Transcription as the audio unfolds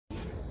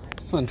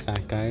Fun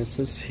fact, guys,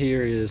 this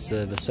here is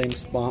the same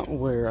spot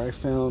where I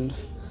found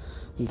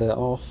the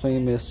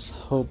all-famous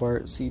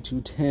Hobart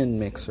c210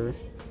 mixer.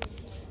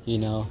 You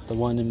know, the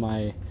one in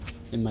my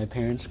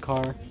parents'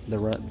 car,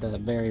 the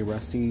very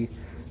rusty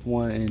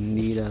one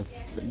in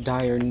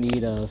dire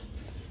need of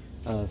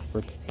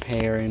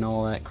repair and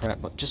all that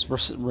crap, but just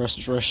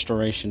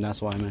restoration.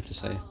 That's what I meant to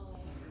say.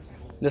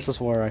 This is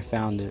where I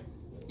found it.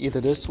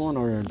 Either this one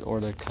or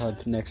the cub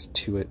next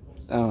to it.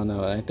 I don't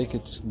know. I think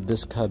it's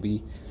this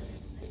cubby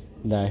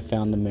that I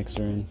found the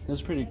mixer in. It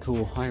was pretty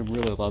cool. I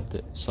really loved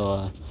it.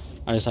 So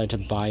I decided to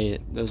buy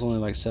it. It was only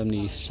like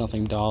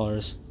 $70-something,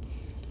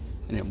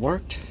 and it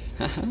worked.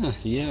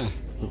 Yeah,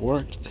 it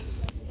worked.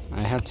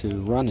 I had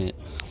to run it.